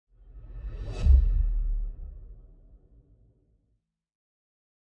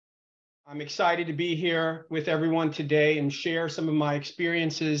I'm excited to be here with everyone today and share some of my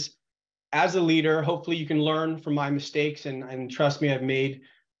experiences as a leader. Hopefully you can learn from my mistakes, and trust me, I've made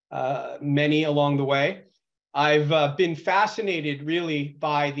many along the way. I've been fascinated really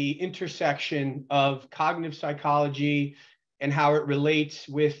by the intersection of cognitive psychology and how it relates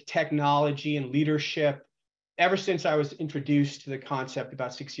with technology and leadership ever since I was introduced to the concept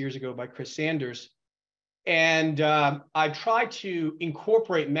about 6 years ago by Chris Sanders. And I try to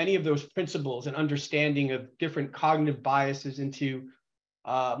incorporate many of those principles and understanding of different cognitive biases into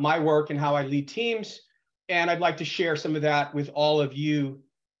my work and how I lead teams. And I'd like to share some of that with all of you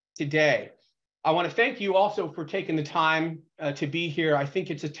today. I want to thank you also for taking the time to be here. I think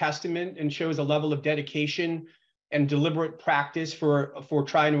it's a testament and shows a level of dedication and deliberate practice for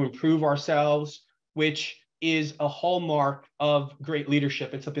trying to improve ourselves, which is a hallmark of great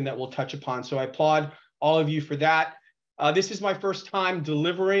leadership. It's something that we'll touch upon. So I applaud all of you for that. This is my first time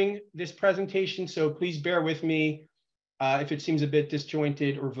delivering this presentation, so please bear with me if it seems a bit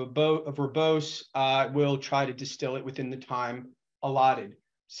disjointed or verbose. We'll try to distill it within the time allotted.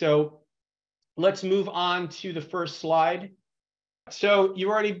 So let's move on to the first slide. So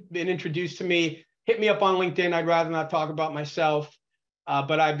you've already been introduced to me. Hit me up on LinkedIn. I'd rather not talk about myself,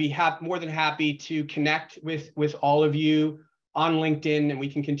 but I'd be more than happy to connect with all of you on LinkedIn, and we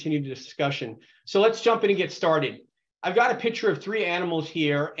can continue the discussion. So let's jump in and get started. I've got a picture of 3 animals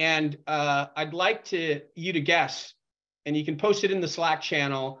here, and I'd like you to guess, and you can post it in the Slack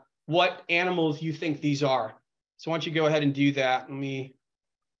channel, what animals you think these are. So why don't you go ahead and do that? Let me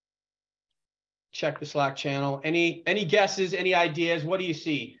check the Slack channel. Any guesses, any ideas? What do you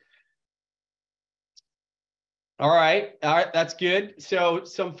see? All right, that's good. So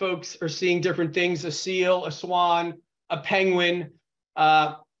some folks are seeing different things: a seal, a swan, a penguin,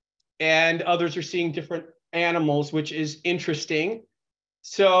 and others are seeing different animals, which is interesting.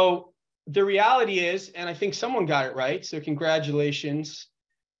 So the reality is, and I think someone got it right, so congratulations.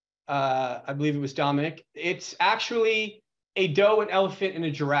 I believe it was Dominic. It's actually a doe, an elephant, and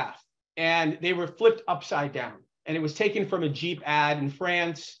a giraffe, and they were flipped upside down. And it was taken from a Jeep ad in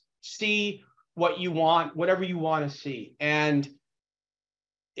France. See what you want, whatever you want to see. And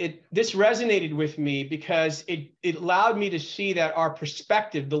this resonated with me because it allowed me to see that our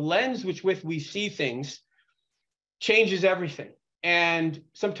perspective, the lens which we see things, changes everything. And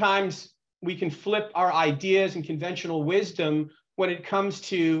sometimes we can flip our ideas and conventional wisdom when it comes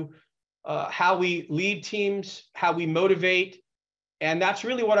to how we lead teams, how we motivate. And that's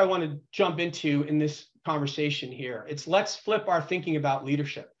really what I want to jump into in this conversation here. Let's flip our thinking about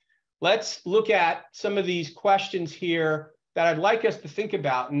leadership. Let's look at some of these questions here that I'd like us to think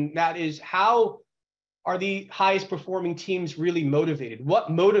about, and that is, how are the highest performing teams really motivated? What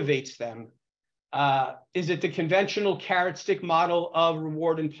motivates them? Is it the conventional carrot stick model of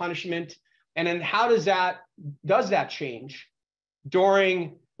reward and punishment? And then how does that change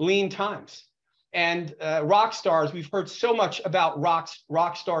during lean times? And rock stars, we've heard so much about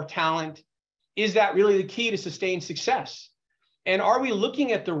rock star talent. Is that really the key to sustained success? And are we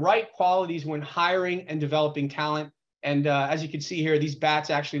looking at the right qualities when hiring and developing talent? And as you can see here, these bats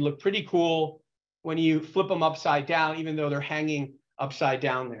actually look pretty cool when you flip them upside down, even though they're hanging upside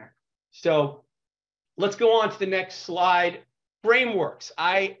down there. So let's go on to the next slide. Frameworks.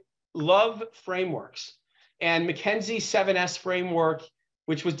 I love frameworks. And McKinsey's 7S framework,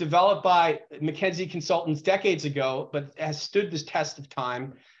 which was developed by McKinsey consultants decades ago, but has stood this test of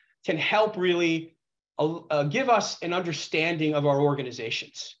time, can help really give us an understanding of our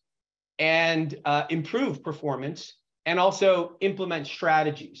organizations and improve performance, and also implement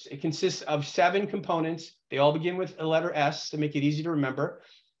strategies. It consists of 7 components. They all begin with a letter S to make it easy to remember.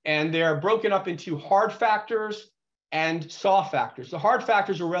 And they're broken up into hard factors and soft factors. The hard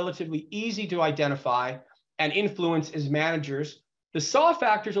factors are relatively easy to identify and influence as managers. The soft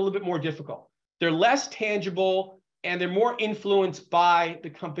factors are a little bit more difficult. They're less tangible, and they're more influenced by the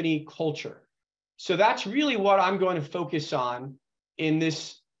company culture. So that's really what I'm going to focus on in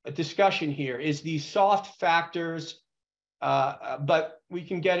this discussion here, is these soft factors. But we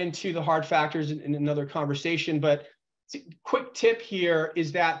can get into the hard factors in another conversation. But quick tip here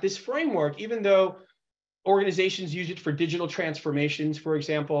is that this framework, even though organizations use it for digital transformations, for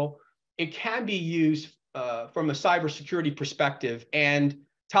example, it can be used from a cybersecurity perspective. And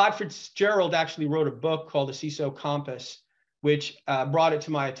Todd Fitzgerald actually wrote a book called The CISO Compass, which brought it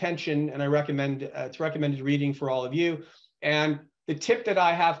to my attention, and I recommend it's recommended reading for all of you. And the tip that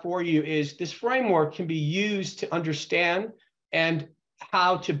I have for you is this framework can be used to understand and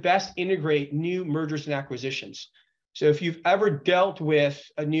how to best integrate new mergers and acquisitions. So if you've ever dealt with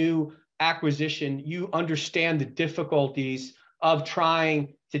a new acquisition, you understand the difficulties of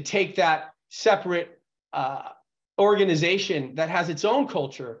trying to take that separate organization that has its own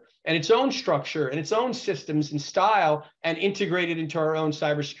culture and its own structure and its own systems and style and integrate it into our own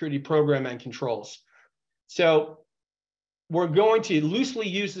cybersecurity program and controls. So we're going to loosely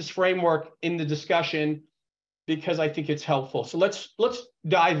use this framework in the discussion because I think it's helpful. So let's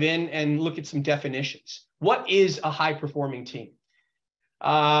dive in and look at some definitions. What is a high-performing team?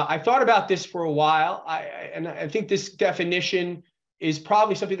 I thought about this for a while, and I think this definition is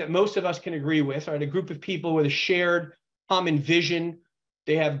probably something that most of us can agree with, right? A group of people with a shared common vision.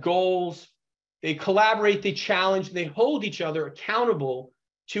 They have goals, they collaborate, they challenge, and they hold each other accountable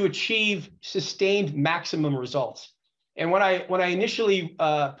to achieve sustained maximum results. And when I initially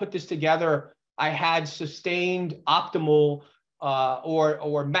put this together, I had sustained, optimal,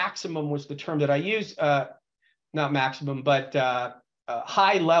 or maximum was the term that I used, not maximum, but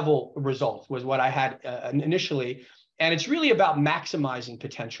high level results was what I had initially. And it's really about maximizing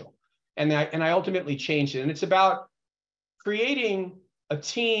potential. And I ultimately changed it. And it's about creating a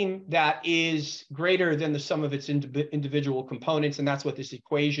team that is greater than the sum of its individual components. And that's what this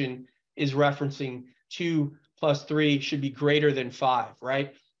equation is referencing. 2 + 3 should be greater than 5,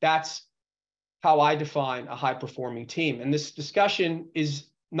 right? That's how I define a high-performing team. And this discussion is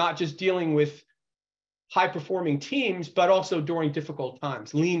not just dealing with high-performing teams, but also during difficult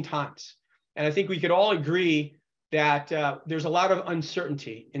times, lean times. And I think we could all agree that there's a lot of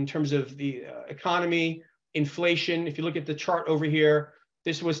uncertainty in terms of the economy, inflation. If you look at the chart over here,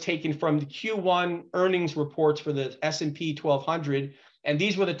 this was taken from the Q1 earnings reports for the S&P 1200. And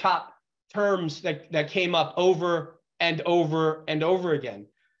these were the top terms that came up over and over and over again.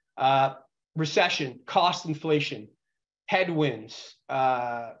 Recession, cost inflation, headwinds,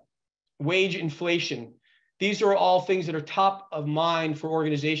 wage inflation. These are all things that are top of mind for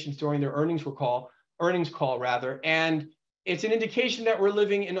organizations during their earnings call, and it's an indication that we're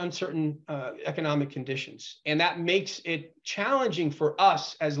living in uncertain economic conditions. And that makes it challenging for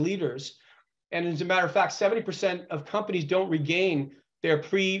us as leaders. And as a matter of fact, 70% of companies don't regain their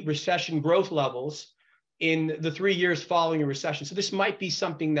pre-recession growth levels in the 3 years following a recession. So this might be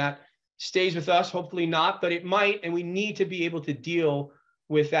something that stays with us, hopefully not, but it might, and we need to be able to deal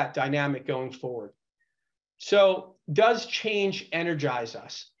with that dynamic going forward. So does change energize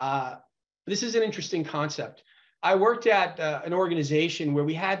us? This is an interesting concept. I worked at an organization where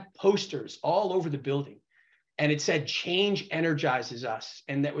we had posters all over the building, and it said change energizes us.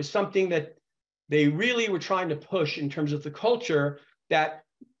 And that was something that they really were trying to push in terms of the culture, that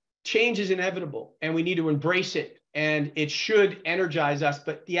change is inevitable and we need to embrace it, and it should energize us.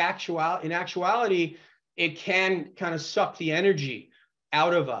 But in actuality, it can kind of suck the energy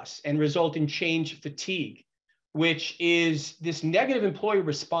out of us and result in change fatigue, which is this negative employee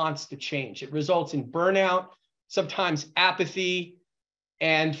response to change. It results in burnout, sometimes apathy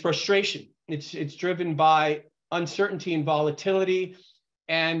and frustration. It's driven by uncertainty and volatility,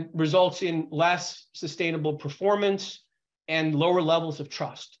 and results in less sustainable performance and lower levels of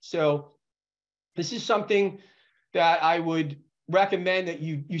trust. So this is something that I would recommend that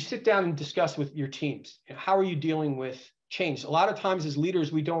you sit down and discuss with your teams. How are you dealing with change? A lot of times as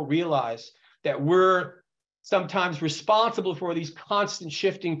leaders, we don't realize that we're sometimes responsible for these constant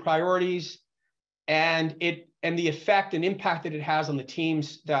shifting priorities and the effect and impact that it has on the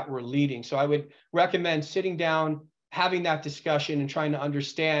teams that we're leading. So I would recommend sitting down, having that discussion, and trying to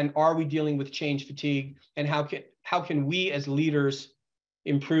understand, are we dealing with change fatigue, and how can we as leaders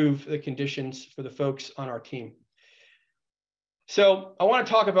improve the conditions for the folks on our team? So I want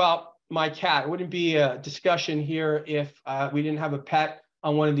to talk about my cat. It wouldn't be a discussion here if we didn't have a pet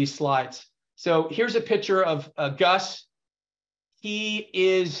on one of these slides. So here's a picture of Gus. He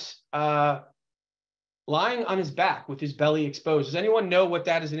is lying on his back with his belly exposed. Does anyone know what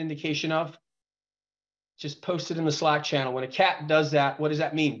that is an indication of? Just post it in the Slack channel. When a cat does that, what does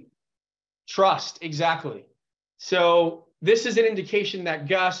that mean? Trust, exactly. So this is an indication that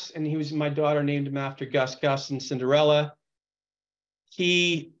Gus, and my daughter named him after Gus and Cinderella.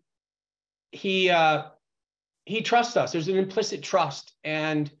 He trusts us. There's an implicit trust,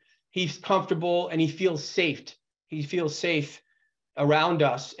 and he's comfortable and he feels safe. He feels safe around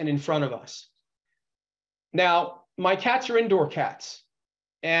us and in front of us. Now, my cats are indoor cats,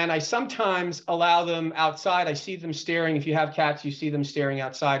 and I sometimes allow them outside. I see them staring. If you have cats, you see them staring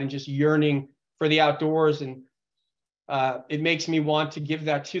outside and just yearning for the outdoors, and it makes me want to give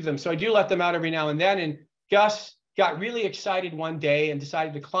that to them. So I do let them out every now and then. And Gus got really excited one day and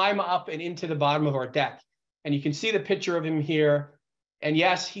decided to climb up and into the bottom of our deck. And you can see the picture of him here. And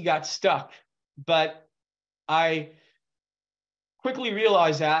yes, he got stuck, but I quickly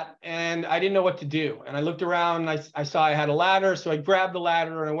realized that, and I didn't know what to do. And I looked around, and I saw I had a ladder, so I grabbed the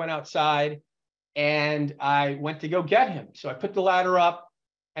ladder and I went outside and I went to go get him. So I put the ladder up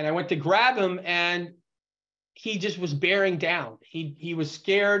and I went to grab him, and he just was bearing down. He was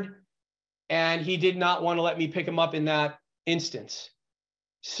scared, and he did not want to let me pick him up in that instance.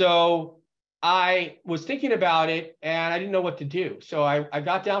 So I was thinking about it, and I didn't know what to do. So I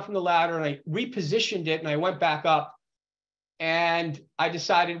got down from the ladder and I repositioned it, and I went back up, and I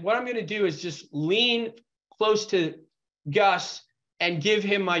decided what I'm going to do is just lean close to Gus and give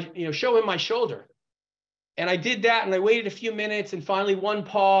him my, show him my shoulder. And I did that, and I waited a few minutes, and finally one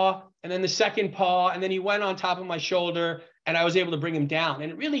paw, and then the second paw, and then he went on top of my shoulder, and I was able to bring him down.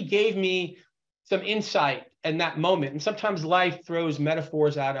 And it really gave me some insight in that moment. And sometimes life throws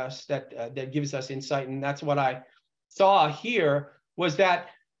metaphors at us that gives us insight. And that's what I saw here, was that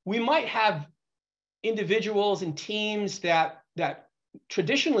we might have individuals and teams that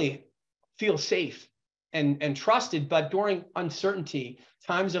traditionally feel safe and trusted, but during uncertainty,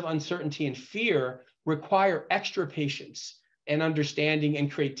 times of uncertainty and fear require extra patience and understanding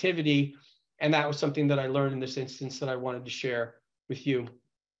and creativity. And that was something that I learned in this instance that I wanted to share with you.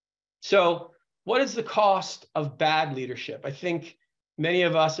 So what is the cost of bad leadership? I think many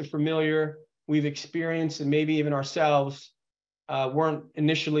of us are familiar. We've experienced, and maybe even ourselves weren't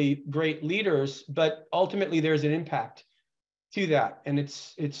initially great leaders, but ultimately there's an impact to that. And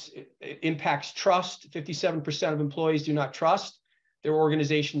it impacts trust. 57% of employees do not trust their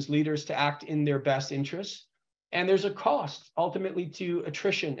organization's leaders to act in their best interests. And there's a cost ultimately to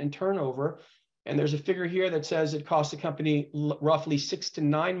attrition and turnover. And there's a figure here that says it costs a company roughly 6 to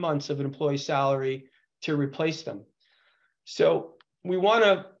 9 months of an employee's salary to replace them. So we want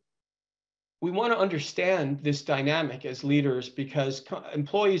to understand this dynamic as leaders, because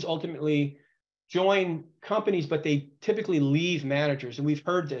employees ultimately join companies, but they typically leave managers. And we've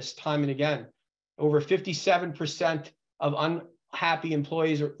heard this time and again. Over 57% of unhappy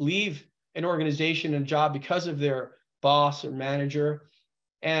employees leave an organization and job because of their boss or manager.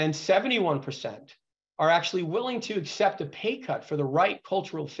 And 71% are actually willing to accept a pay cut for the right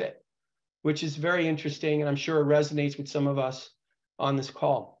cultural fit, which is very interesting. And I'm sure it resonates with some of us on this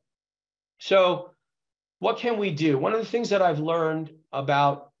call. So what can we do? One of the things that I've learned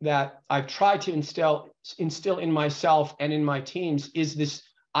about that I've tried to instill in myself and in my teams is this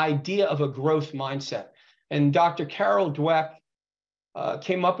idea of a growth mindset. And Dr. Carol Dweck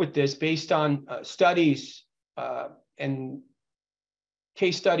came up with this based on studies and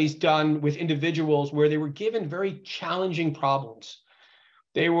case studies done with individuals where they were given very challenging problems.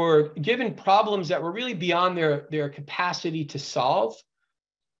 They were given problems that were really beyond their capacity to solve.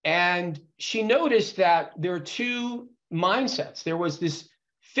 And she noticed that there are two mindsets. There was this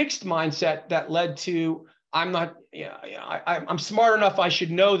fixed mindset that led to, I'm smart enough, I should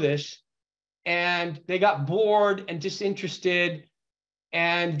know this. And they got bored and disinterested.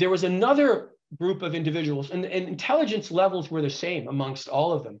 And there was another group of individuals, and intelligence levels were the same amongst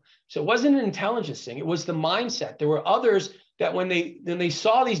all of them. So it wasn't an intelligence thing, it was the mindset. There were others that when they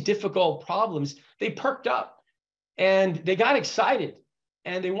saw these difficult problems, they perked up and they got excited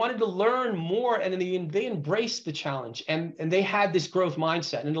and they wanted to learn more, and they embraced the challenge, and they had this growth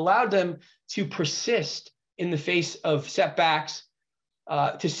mindset, and it allowed them to persist in the face of setbacks,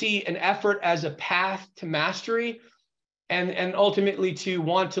 to see an effort as a path to mastery, and ultimately to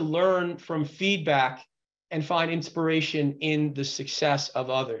want to learn from feedback and find inspiration in the success of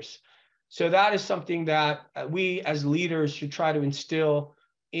others. So that is something that we as leaders should try to instill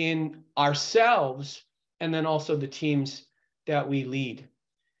in ourselves, and then also the teams that we lead.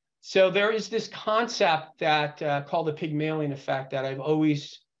 So there is this concept that called the Pygmalion effect that I've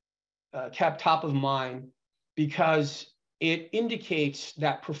always kept top of mind, because it indicates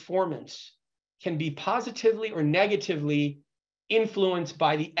that performance can be positively or negatively influenced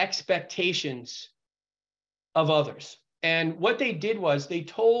by the expectations of others. And what they did was they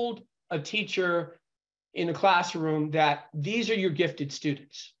told a teacher in a classroom that these are your gifted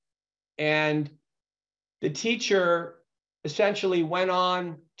students. And the teacher essentially went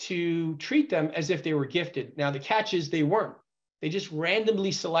on to treat them as if they were gifted. Now, the catch is they weren't. They just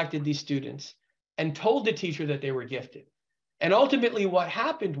randomly selected these students and told the teacher that they were gifted. And ultimately what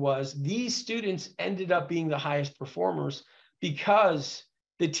happened was these students ended up being the highest performers because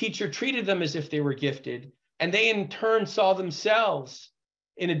the teacher treated them as if they were gifted, and they in turn saw themselves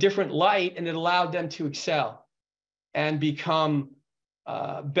in a different light, and it allowed them to excel and become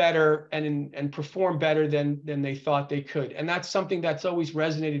better and perform better than they thought they could. And that's something that's always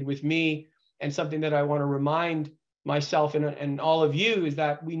resonated with me, and something that I want to remind myself and all of you is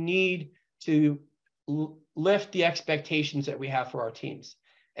that we need to uplift the expectations that we have for our teams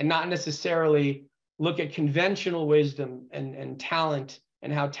and not necessarily look at conventional wisdom and talent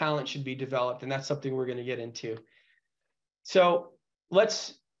and how talent should be developed. And that's something we're going to get into. So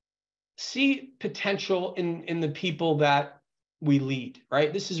let's see potential in the people that we lead,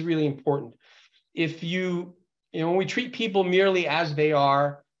 right? This is really important. If when we treat people merely as they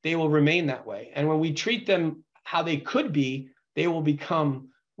are, they will remain that way. And when we treat them how they could be, they will become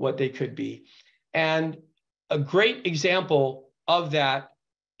what they could be. And a great example of that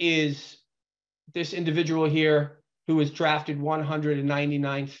is this individual here who was drafted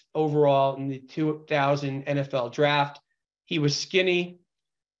 199th overall in the 2000 NFL draft. He was skinny.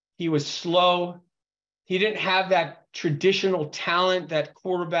 He was slow. He didn't have that traditional talent that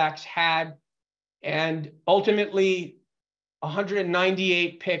quarterbacks had. And ultimately,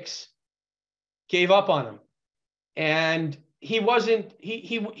 198 picks gave up on him. And he wasn't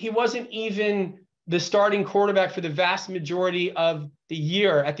even the starting quarterback for the vast majority of the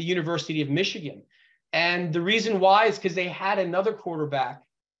year at the University of Michigan. And the reason why is because they had another quarterback,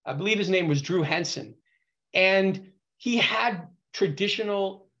 I believe his name was Drew Henson, and he had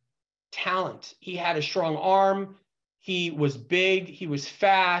traditional talent. He had a strong arm. He was big. He was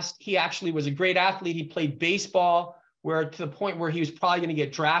fast. He actually was a great athlete. He played baseball, where to the point where he was probably going to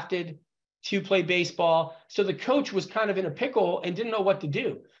get drafted to play baseball. So the coach was kind of in a pickle and didn't know what to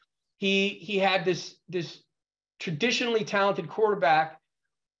do. He had this traditionally talented quarterback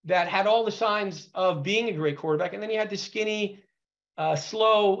that had all the signs of being a great quarterback. And then he had this skinny,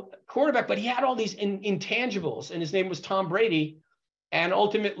 slow quarterback, but he had all these intangibles, and his name was Tom Brady. And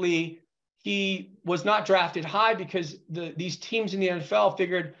ultimately, he was not drafted high because these teams in the NFL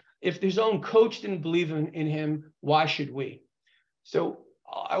figured if his own coach didn't believe in him, why should we? So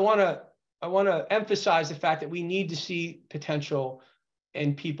I want to emphasize the fact that we need to see potential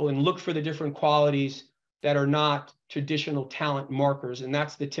in people and look for the different qualities that are not traditional talent markers. And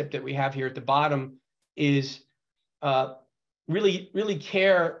that's the tip that we have here at the bottom is really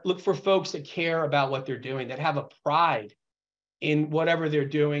look for folks that care about what they're doing, that have a pride in whatever they're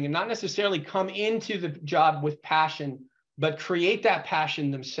doing, and not necessarily come into the job with passion, but create that passion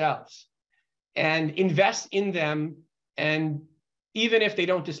themselves and invest in them. And even if they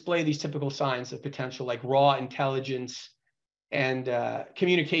don't display these typical signs of potential, like raw intelligence and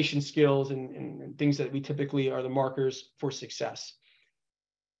communication skills and things that we typically are the markers for success.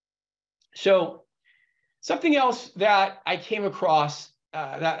 So something else that I came across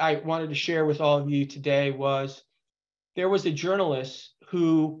that I wanted to share with all of you today was there was a journalist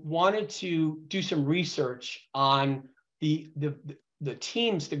who wanted to do some research on the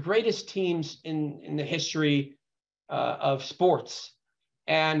teams, the greatest teams in the history of sports,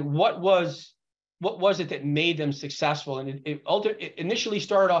 and what was it that made them successful. And it initially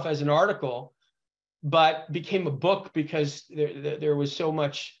started off as an article, but became a book because there was so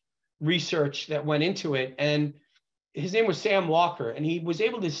much research that went into it. And his name was Sam Walker, and he was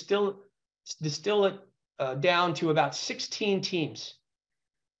able to distill it down to about 16 teams.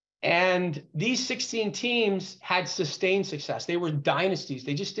 And these 16 teams had sustained success. They were dynasties.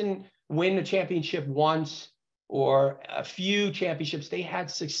 They just didn't win a championship once or a few championships. They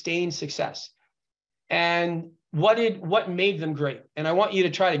had sustained success. And what made them great? And I want you to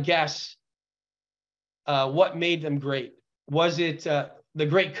try to guess what made them great. Was it the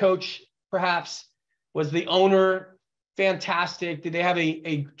great coach, perhaps? Was the owner fantastic? Did they have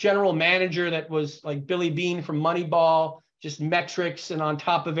a general manager that was like Billy Beane from Moneyball, just metrics and on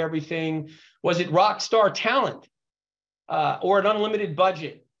top of everything? Was it rock star talent or an unlimited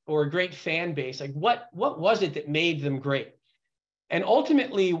budget or a great fan base? Like what was it that made them great? And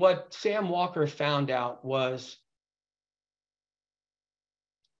ultimately, what Sam Walker found out was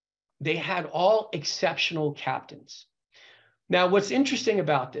they had all exceptional captains. Now, what's interesting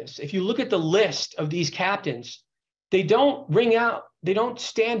about this, if you look at the list of these captains, they don't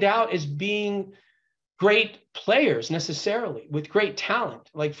stand out as being great players necessarily with great talent.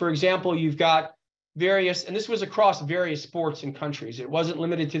 Like, for example, you've got various, and this was across various sports and countries. It wasn't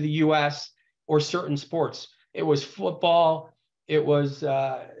limited to the US or certain sports. It was football. It was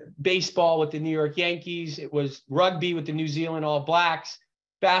baseball with the New York Yankees. It was rugby with the New Zealand All Blacks,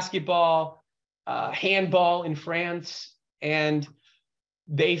 basketball, handball in France. And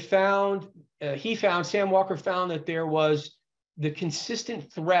Sam Walker found that there was the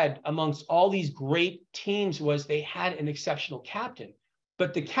consistent thread amongst all these great teams was they had an exceptional captain.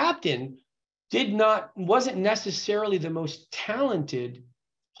 But the captain wasn't necessarily the most talented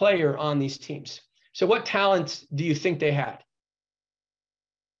player on these teams. So what talents do you think they had?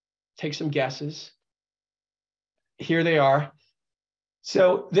 Take some guesses. Here they are.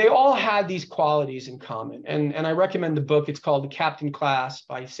 So they all had these qualities in common. And I recommend the book. It's called The Captain Class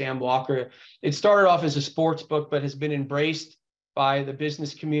by Sam Walker. It started off as a sports book, but has been embraced by the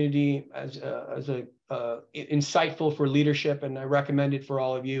business community as insightful for leadership. And I recommend it for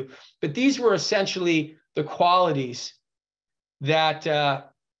all of you. But these were essentially the qualities that,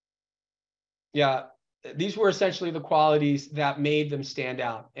 these were essentially the qualities that made them stand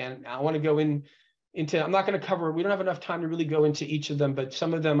out. And I want to go into, I'm not going to cover, we don't have enough time to really go into each of them, but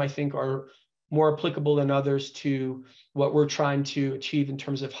some of them I think are more applicable than others to what we're trying to achieve in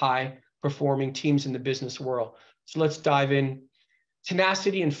terms of high performing teams in the business world. So let's dive in.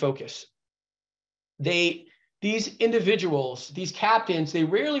 Tenacity and focus. These individuals, these captains, they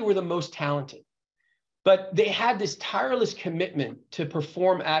rarely were the most talented, but they had this tireless commitment to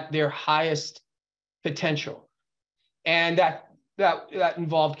perform at their highest potential. And that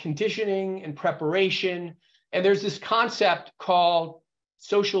involved conditioning and preparation. And there's this concept called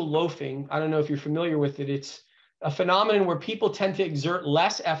social loafing. I don't know if you're familiar with it. It's a phenomenon where people tend to exert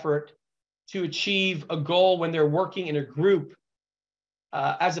less effort to achieve a goal when they're working in a group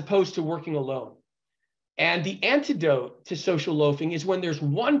as opposed to working alone. And the antidote to social loafing is when there's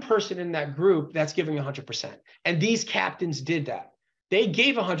one person in that group that's giving 100%. And these captains did that. They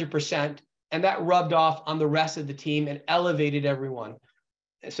gave 100%, and that rubbed off on the rest of the team and elevated everyone.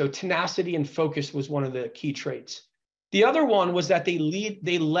 So tenacity and focus was one of the key traits. The other one was that they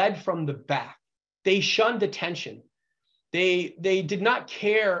led from the back. They shunned attention. They did not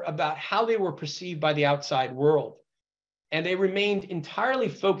care about how they were perceived by the outside world. And they remained entirely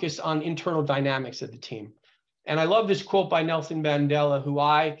focused on internal dynamics of the team. And I love this quote by Nelson Mandela, who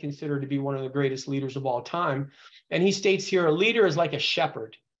I consider to be one of the greatest leaders of all time. And he states here, a leader is like a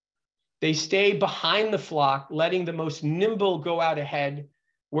shepherd. They stay behind the flock, letting the most nimble go out ahead,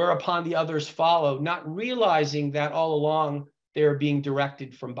 whereupon the others follow, not realizing that all along they are being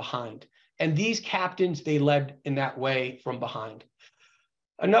directed from behind. And these captains, they led in that way from behind.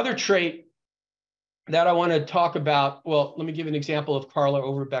 Another trait that I want to talk about, well, let me give an example of Carla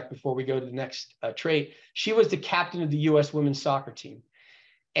Overbeck before we go to the next trait. She was the captain of the U.S. women's soccer team.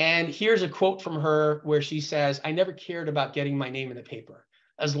 And here's a quote from her where she says, "I never cared about getting my name in the paper.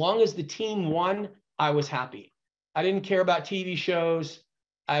 As long as the team won, I was happy. I didn't care about TV shows.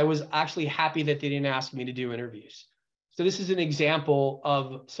 I was actually happy that they didn't ask me to do interviews." So this is an example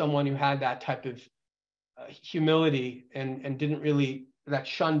of someone who had that type of humility and didn't really, that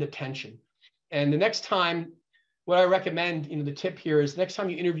shunned attention. And the next time, what I recommend, the tip here is next time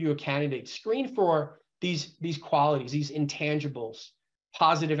you interview a candidate, screen for these qualities, these intangibles: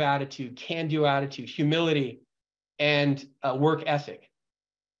 positive attitude, can-do attitude, humility, and work ethic.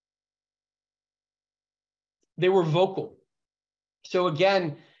 They were vocal. So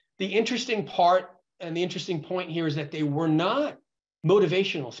again, the interesting part and the interesting point here is that they were not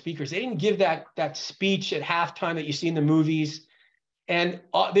motivational speakers. They didn't give that speech at halftime that you see in the movies. And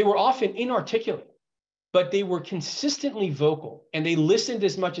they were often inarticulate, but they were consistently vocal, and they listened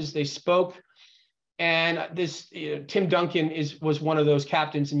as much as they spoke. And this Tim Duncan was one of those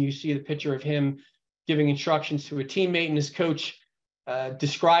captains, and you see the picture of him giving instructions to a teammate, and his coach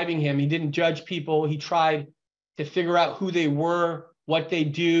describing him. He didn't judge people. He tried to figure out who they were, what they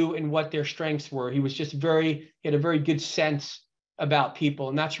do, and what their strengths were. He was just he had a very good sense about people.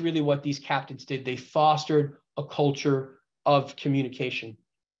 And that's really what these captains did. They fostered a culture of communication.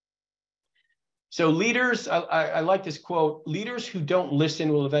 So leaders, I like this quote: leaders who don't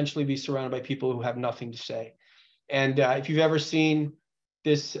listen will eventually be surrounded by people who have nothing to say. And if you've ever seen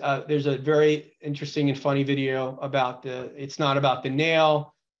this, there's a very interesting and funny video about it's not about the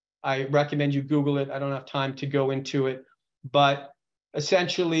nail. I recommend you Google it. I don't have time to go into it, but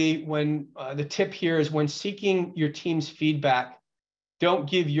essentially when the tip here is when seeking your team's feedback, don't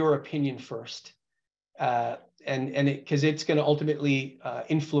give your opinion first. Because it's going to ultimately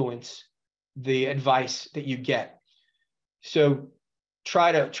influence the advice that you get. So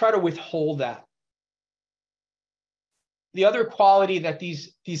try to withhold that. The other quality that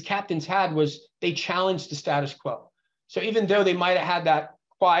these captains had was they challenged the status quo. So even though they might have had that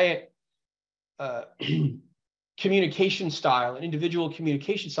quiet communication style, an individual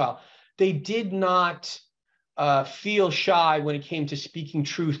communication style, they did not feel shy when it came to speaking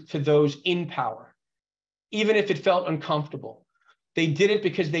truth to those in power. Even if it felt uncomfortable. They did it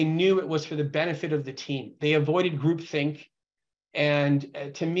because they knew it was for the benefit of the team. They avoided groupthink. And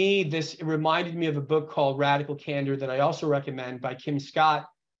to me, it reminded me of a book called Radical Candor that I also recommend by Kim Scott,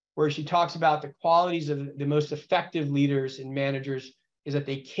 where she talks about the qualities of the most effective leaders and managers is that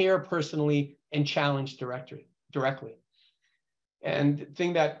they care personally and challenge directly. And the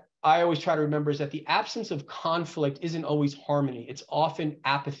thing that I always try to remember is that the absence of conflict isn't always harmony. It's often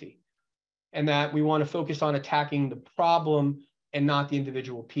apathy, and that we want to focus on attacking the problem and not the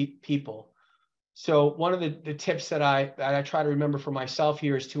individual people. So one of the tips that I try to remember for myself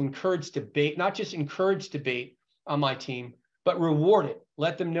here is to encourage debate, not just encourage debate on my team, but reward it.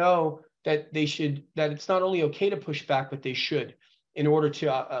 Let them know that that it's not only okay to push back, but they should, in order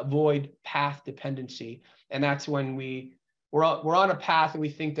to avoid path dependency. And that's when we're on a path and we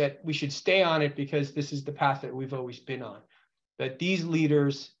think that we should stay on it because this is the path that we've always been on. But these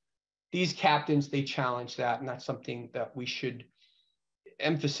leaders, these captains, they challenge that, and that's something that we should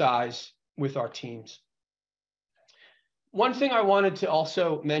emphasize with our teams. One thing I wanted to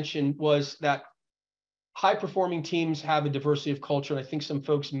also mention was that high-performing teams have a diversity of culture, and I think some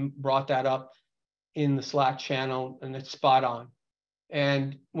folks brought that up in the Slack channel, and it's spot on.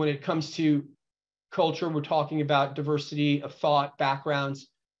 And when it comes to culture, we're talking about diversity of thought, backgrounds,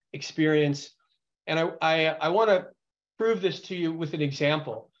 experience. And I want to prove this to you with an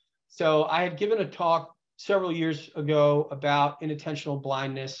example. So I had given a talk several years ago about inattentional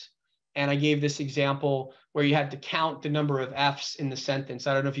blindness, and I gave this example where you had to count the number of F's in the sentence.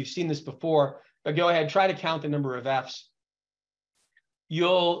 I don't know if you've seen this before, but go ahead, try to count the number of F's.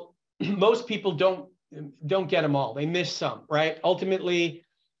 Most people don't get them all. They miss some, right? Ultimately,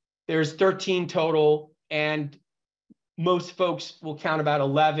 there's 13 total, and most folks will count about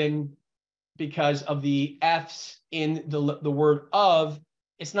 11 because of the F's in the word of.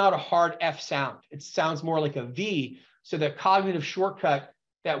 It's not a hard F sound. It sounds more like a V. So the cognitive shortcut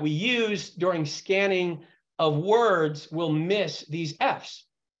that we use during scanning of words will miss these F's.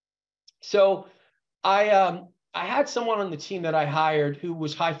 So I had someone on the team that I hired who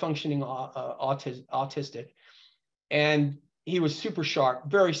was high functioning autistic, and he was super sharp,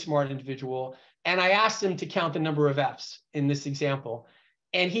 very smart individual. And I asked him to count the number of F's in this example,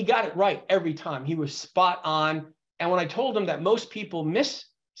 and he got it right every time. He was spot on. And when I told him that most people miss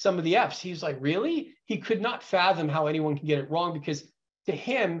some of the F's, he's like, really? He could not fathom how anyone can get it wrong, because to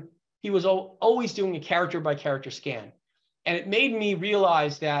him, he was always doing a character by character scan. And it made me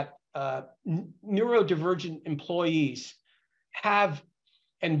realize that neurodivergent employees have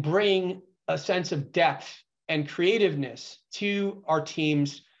and bring a sense of depth and creativeness to our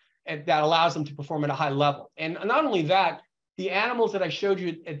teams, and that allows them to perform at a high level. And not only that, the animals that I showed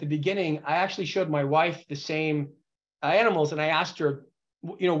you at the beginning, I actually showed my wife the same animals, and I asked her,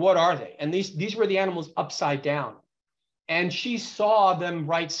 what are they? And these were the animals upside down. And she saw them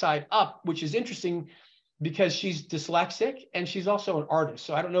right side up, which is interesting because she's dyslexic and she's also an artist.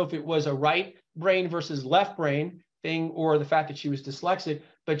 So I don't know if it was a right brain versus left brain thing or the fact that she was dyslexic,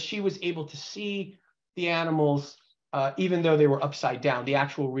 but she was able to see the animals even though they were upside down, the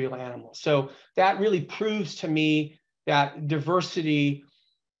actual real animals. So that really proves to me that diversity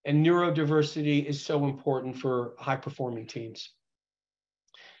and neurodiversity is so important for high-performing teams.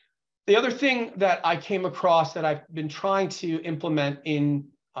 The other thing that I came across that I've been trying to implement in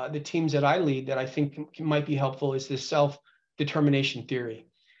the teams that I lead that I think might be helpful is this self-determination theory.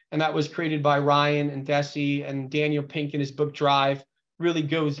 And that was created by Ryan and Desi, and Daniel Pink in his book Drive really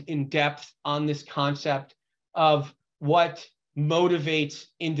goes in depth on this concept of what motivates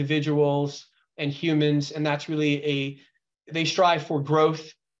individuals and humans. And that's really they strive for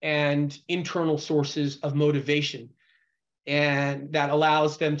growth and internal sources of motivation. And that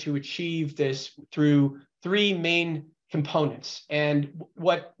allows them to achieve this through three main components. And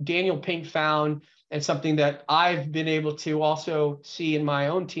what Daniel Pink found, and something that I've been able to also see in my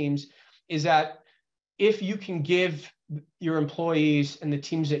own teams, is that if you can give your employees and the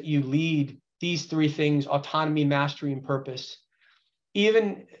teams that you lead these three things, autonomy, mastery, and purpose,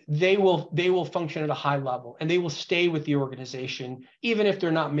 even they will function at a high level, and they will stay with the organization, even if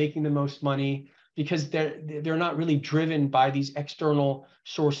they're not making the most money, because they're not really driven by these external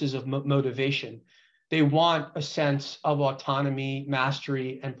sources of motivation. They want a sense of autonomy,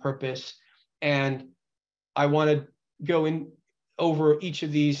 mastery, and purpose. And I want to go in over each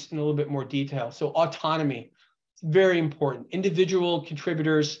of these in a little bit more detail. So autonomy, very important. Individual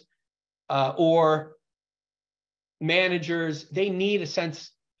contributors or managers, they need a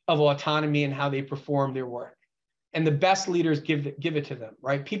sense of autonomy in how they perform their work. And the best leaders give it to them,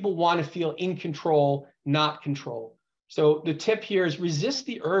 right? People want to feel in control, not control. So the tip here is resist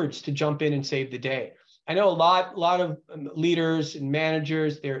the urge to jump in and save the day. I know a lot of leaders and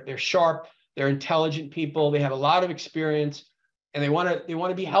managers, they're sharp, they're intelligent people, they have a lot of experience, and they want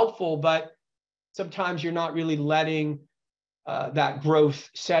to be helpful, but sometimes you're not really letting that growth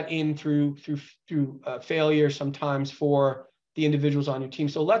set in through failure sometimes for the individuals on your team.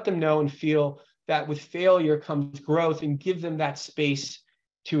 So let them know and feel that with failure comes growth, and give them that space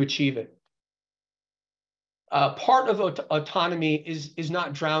to achieve it. Part of autonomy is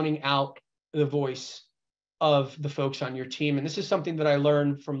not drowning out the voice of the folks on your team. And this is something that I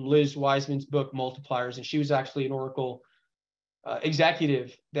learned from Liz Wiseman's book, Multipliers. And she was actually an Oracle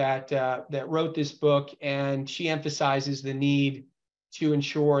executive that wrote this book. And she emphasizes the need to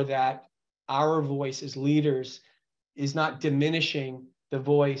ensure that our voice as leaders is not diminishing the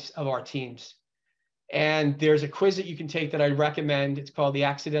voice of our teams. And there's a quiz that you can take that I recommend. It's called the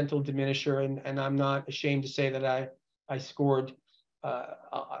Accidental Diminisher. And I'm not ashamed to say that I scored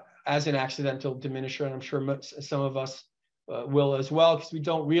as an accidental diminisher. And I'm sure some of us will as well, because we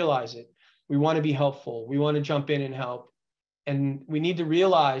don't realize it. We want to be helpful. We want to jump in and help. And we need to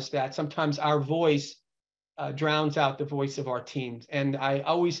realize that sometimes our voice drowns out the voice of our teams. And I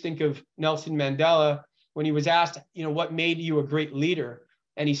always think of Nelson Mandela when he was asked, what made you a great leader?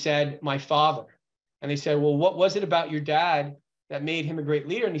 And he said, my father. And they said, well, what was it about your dad that made him a great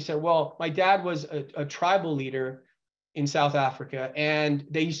leader? And he said, well, my dad was a tribal leader in South Africa, and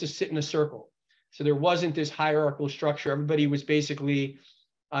they used to sit in a circle. So there wasn't this hierarchical structure. Everybody was basically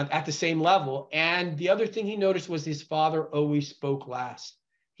at the same level. And the other thing he noticed was his father always spoke last.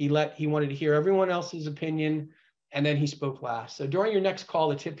 He wanted to hear everyone else's opinion, and then he spoke last. So during your next call,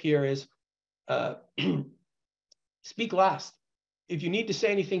 the tip here is speak last. If you need to say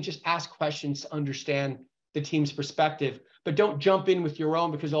anything, just ask questions to understand the team's perspective, but don't jump in with your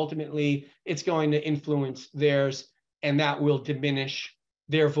own, because ultimately it's going to influence theirs, and that will diminish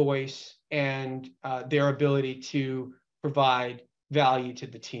their voice and their ability to provide value to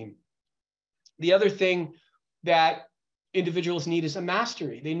the team. The other thing that individuals need is a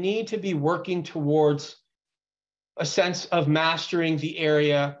mastery. They need to be working towards a sense of mastering the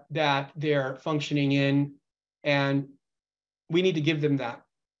area that they're functioning in, and we need to give them that.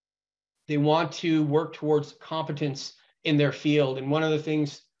 They want to work towards competence in their field. And one of the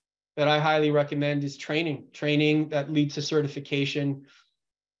things that I highly recommend is training that leads to certification.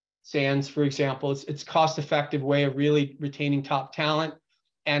 SANS, for example, it's a cost-effective way of really retaining top talent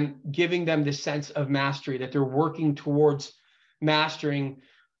and giving them the sense of mastery, that they're working towards mastering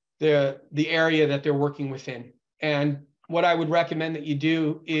the area that they're working within. And what I would recommend that you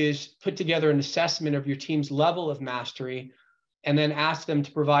do is put together an assessment of your team's level of mastery, and then ask them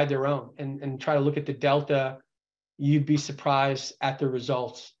to provide their own, and try to look at the delta. You'd be surprised at the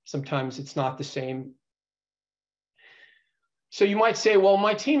results. Sometimes it's not the same. So you might say, well,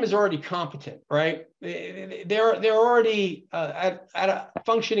 my team is already competent, right? They're already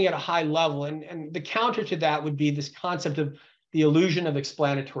functioning at a high level. And the counter to that would be this concept of the illusion of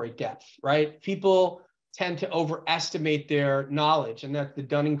explanatory depth, right? People tend to overestimate their knowledge, and that the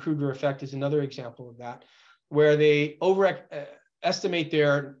Dunning-Kruger effect is another example of that, where they overestimate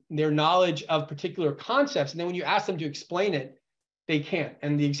their knowledge of particular concepts. And then when you ask them to explain it, they can't.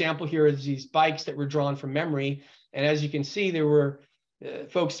 And the example here is these bikes that were drawn from memory. And as you can see, there were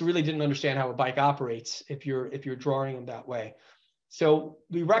folks who really didn't understand how a bike operates if you're drawing them that way. So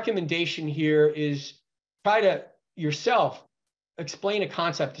the recommendation here is try to yourself explain a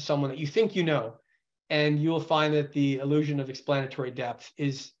concept to someone that you think you know, and you will find that the illusion of explanatory depth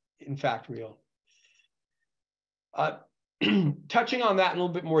is in fact real. Touching on that in a little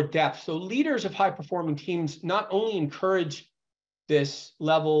bit more depth. So leaders of high-performing teams not only encourage this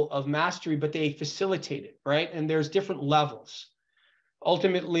level of mastery, but they facilitate it, right? And there's different levels.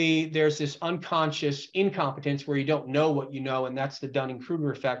 Ultimately, there's this unconscious incompetence where you don't know what you know, and that's the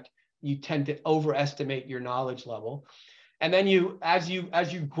Dunning-Kruger effect. You tend to overestimate your knowledge level. And then as you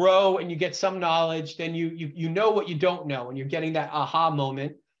grow and you get some knowledge, then you know what you don't know, and you're getting that aha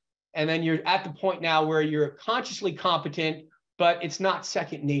moment. And then you're at the point now where you're consciously competent, but it's not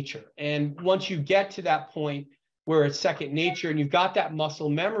second nature. And once you get to that point where it's second nature and you've got that muscle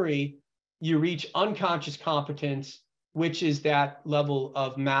memory, you reach unconscious competence, which is that level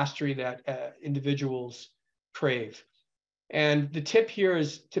of mastery that individuals crave. And the tip here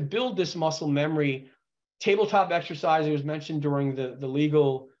is to build this muscle memory. Tabletop exercise, it was mentioned during the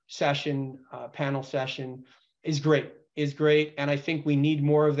legal session, panel session, is great. And I think we need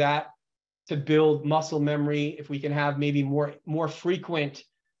more of that to build muscle memory. If we can have maybe more frequent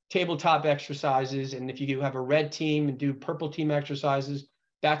tabletop exercises, and if you have a red team and do purple team exercises,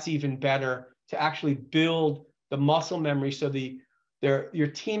 that's even better to actually build the muscle memory so your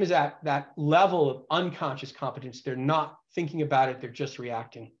team is at that level of unconscious competence. They're not thinking about it, they're just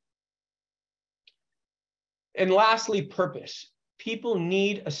reacting. And lastly, purpose. People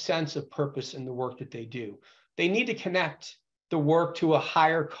need a sense of purpose in the work that they do. They need to connect the work to a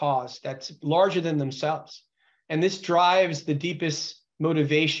higher cause that's larger than themselves. And this drives the deepest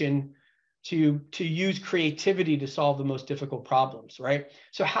motivation to use creativity to solve the most difficult problems, right?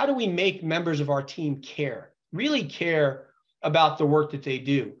 So how do we make members of our team care, really care about the work that they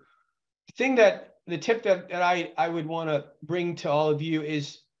do? The tip that I would want to bring to all of you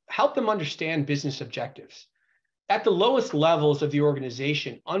is help them understand business objectives. At the lowest levels of the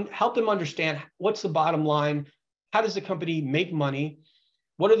organization, help them understand what's the bottom line, how does the company make money,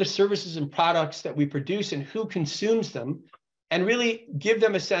 what are the services and products that we produce and who consumes them, and really give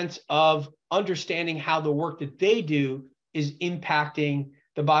them a sense of understanding how the work that they do is impacting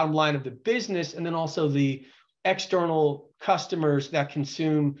the bottom line of the business, and then also the external customers that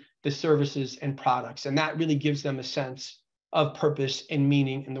consume the services and products. And that really gives them a sense of purpose and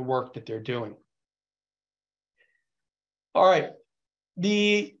meaning in the work that they're doing. All right,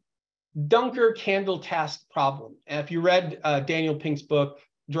 the Dunker candle task problem. And if you read Daniel Pink's book,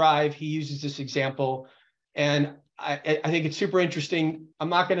 Drive, he uses this example. And I think it's super interesting. I'm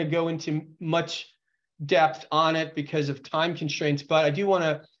not going to go into much depth on it because of time constraints, but I do want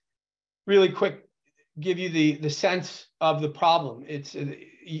to really quick give you the sense of the problem. It's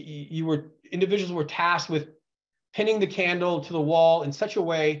individuals were tasked with pinning the candle to the wall in such a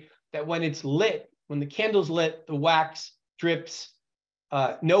way that when it's lit, when the candle's lit, the wax drips,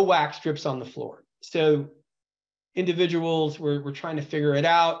 no wax drips on the floor. So individuals were trying to figure it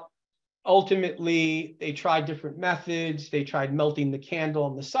out. Ultimately, they tried different methods. They tried melting the candle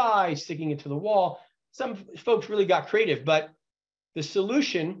on the side, sticking it to the wall. Some folks really got creative, but the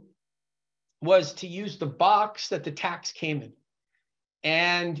solution was to use the box that the tacks came in.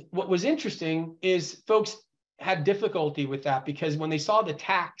 And what was interesting is folks had difficulty with that because when they saw the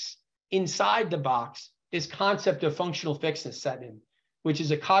tacks inside the box, this concept of functional fixedness set in, which is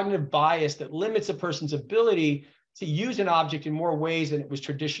a cognitive bias that limits a person's ability to use an object in more ways than it was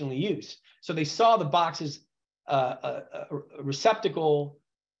traditionally used. So they saw the box as a receptacle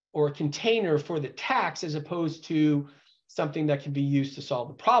or a container for the tacks as opposed to something that can be used to solve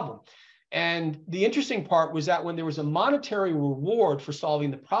the problem. And the interesting part was that when there was a monetary reward for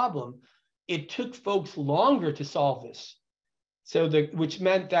solving the problem, it took folks longer to solve this. So which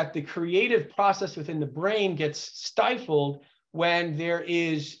meant that the creative process within the brain gets stifled when there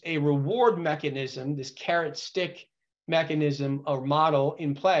is a reward mechanism, this carrot stick mechanism or model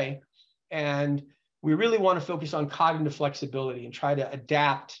in play. And we really want to focus on cognitive flexibility and try to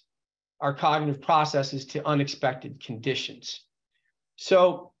adapt our cognitive processes to unexpected conditions.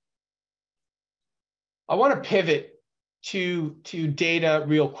 So I want to pivot to data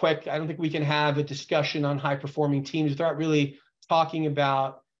real quick. I don't think we can have a discussion on high performing teams without really talking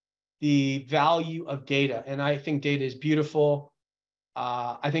about the value of data. And I think data is beautiful.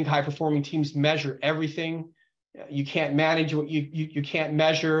 I think high performing teams measure everything. You can't manage what you can't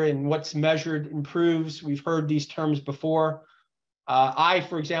measure, and what's measured improves. We've heard these terms before.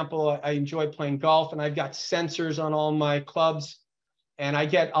 For example, I enjoy playing golf, and I've got sensors on all my clubs. And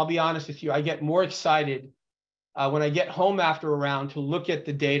I'll be honest with you, I get more excited when I get home after a round to look at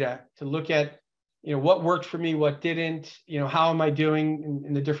the data, to look at what worked for me, what didn't, how am I doing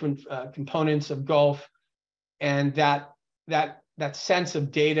in the different components of golf. And that sense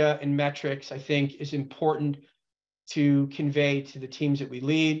of data and metrics, I think, is important to convey to the teams that we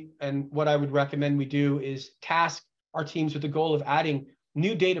lead. And what I would recommend we do is task our teams with the goal of adding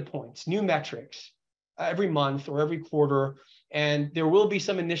new data points, new metrics every month or every quarter. And there will be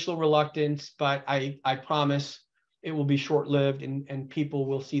some initial reluctance, but I promise it will be short-lived and people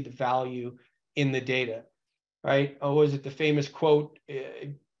will see the value in the data, right? Oh, is it the famous quote,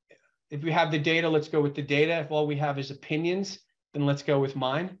 if we have the data, let's go with the data. If all we have is opinions, then let's go with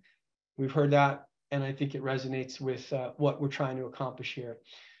mine. We've heard that, and I think it resonates with what we're trying to accomplish here.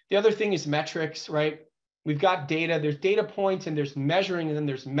 The other thing is metrics, right? We've got data, there's data points, and there's measuring, and then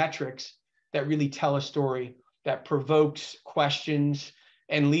there's metrics that really tell a story, that provokes questions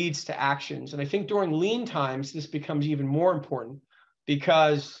and leads to actions. And I think during lean times, this becomes even more important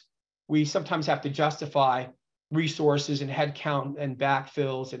because we sometimes have to justify resources and headcount and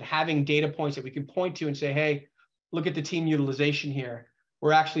backfills, and having data points that we can point to and say, hey, look at the team utilization here.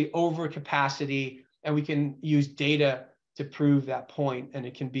 We're actually over capacity, and we can use data to prove that point, and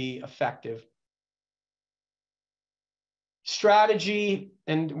it can be effective. Strategy,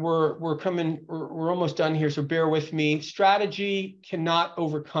 and we're almost done here, so bear with me. Strategy cannot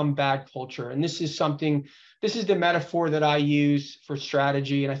overcome bad culture. And this is the metaphor that I use for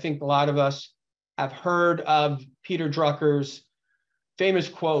strategy. And I think a lot of us have heard of Peter Drucker's famous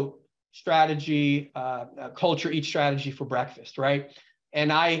quote, strategy, culture eats strategy for breakfast, right? And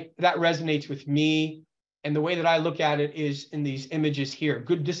that resonates with me. And the way that I look at it is in these images here.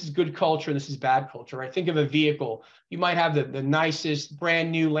 This is good culture, and this is bad culture, right? Think of a vehicle. You might have the nicest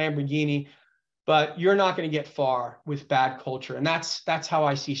brand new Lamborghini, but you're not going to get far with bad culture. And that's how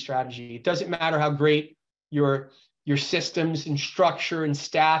I see strategy. It doesn't matter how great your systems and structure and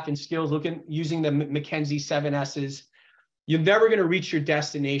staff and skills, using the McKinsey 7 S's, you're never going to reach your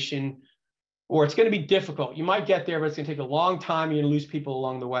destination, or it's going to be difficult. You might get there, but it's going to take a long time. You're going to lose people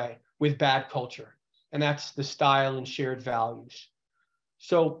along the way with bad culture. And that's the style and shared values.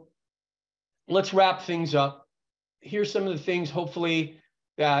 So let's wrap things up. Here's some of the things, hopefully,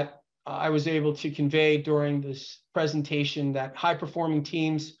 that I was able to convey during this presentation, that high-performing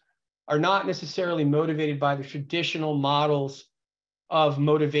teams are not necessarily motivated by the traditional models of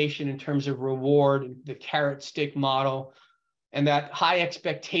motivation in terms of reward, the carrot stick model, and that high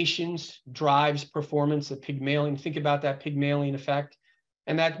expectations drives performance, the Pygmalion. Think about that Pygmalion effect.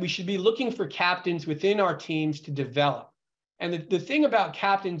 And that we should be looking for captains within our teams to develop. And the thing about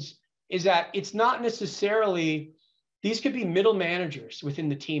captains is that it's not necessarily, these could be middle managers within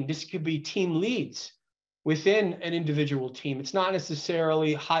the team. This could be team leads within an individual team. It's not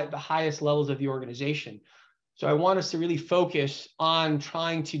necessarily the highest levels of the organization. So I want us to really focus on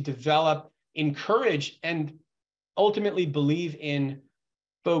trying to develop, encourage, and ultimately believe in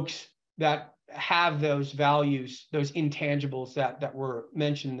folks that have those values, those intangibles that were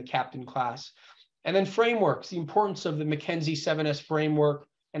mentioned in the captain class. And then frameworks, the importance of the McKinsey 7S framework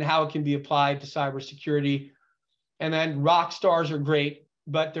and how it can be applied to cybersecurity. And then rock stars are great,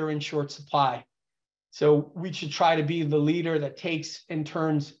 but they're in short supply. So we should try to be the leader that takes and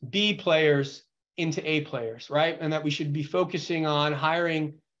turns B players into A players, right? And that we should be focusing on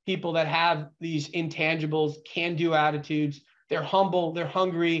hiring people that have these intangibles, can-do attitudes. They're humble, they're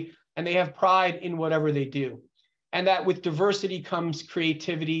hungry, and they have pride in whatever they do. And that with diversity comes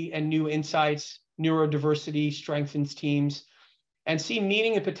creativity and new insights. Neurodiversity strengthens teams. And see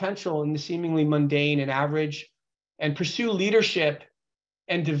meaning and potential in the seemingly mundane and average, and pursue leadership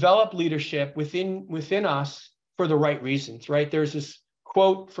and develop leadership within us for the right reasons, right? There's this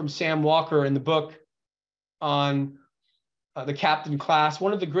quote from Sam Walker in the book on the captain class.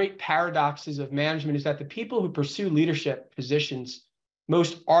 One of the great paradoxes of management is that the people who pursue leadership positions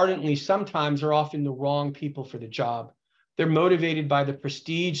most ardently sometimes are often the wrong people for the job. They're motivated by the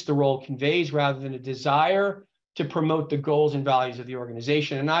prestige the role conveys rather than a desire to promote the goals and values of the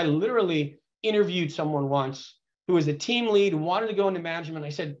organization. And I literally interviewed someone once who was a team lead and wanted to go into management. I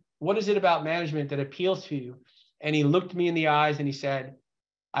said, what is it about management that appeals to you? And he looked me in the eyes and he said,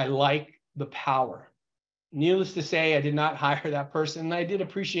 I like the power. Needless to say, I did not hire that person. And I did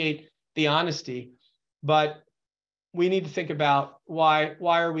appreciate the honesty, but we need to think about why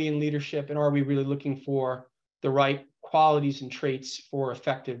are we in leadership, and are we really looking for the right qualities and traits for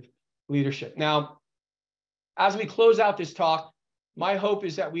effective leadership? Now, as we close out this talk, my hope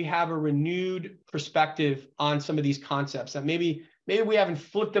is that we have a renewed perspective on some of these concepts, that maybe we haven't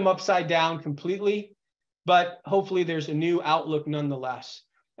flipped them upside down completely, but hopefully there's a new outlook nonetheless.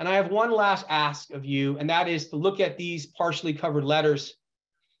 And I have one last ask of you, and that is to look at these partially covered letters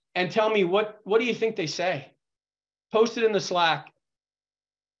and tell me what do you think they say? Post it in the Slack.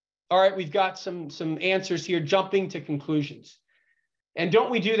 All right, we've got some answers here, jumping to conclusions. And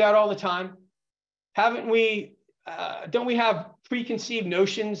don't we do that all the time? Haven't we? Don't we have preconceived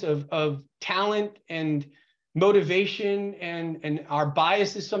notions of talent and motivation, and our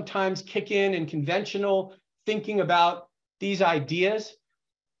biases sometimes kick in, and conventional thinking about these ideas?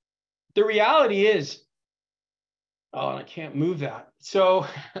 The reality is, oh, I can't move that. So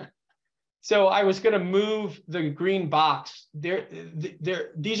I was going to move the green box.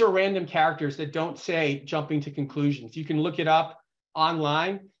 These are random characters that don't say jumping to conclusions. You can look it up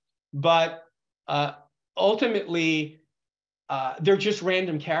online, but ultimately, they're just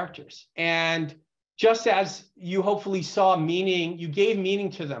random characters. And just as you hopefully saw meaning, you gave meaning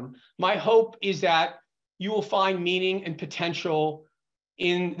to them, my hope is that you will find meaning and potential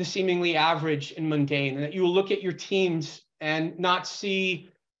in the seemingly average and mundane, and that you will look at your teams and not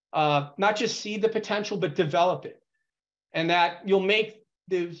just see the potential, but develop it. And that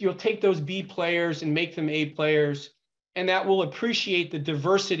you'll take those B players and make them A players, and that will appreciate the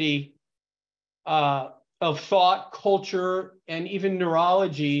diversity of thought, culture, and even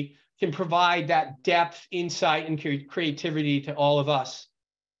neurology can provide that depth, insight, and creativity to all of us.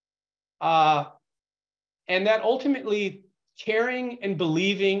 And that ultimately, caring and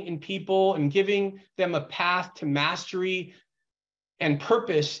believing in people and giving them a path to mastery and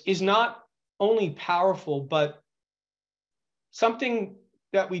purpose is not only powerful, but something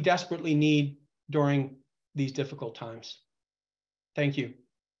that we desperately need during these difficult times. Thank you.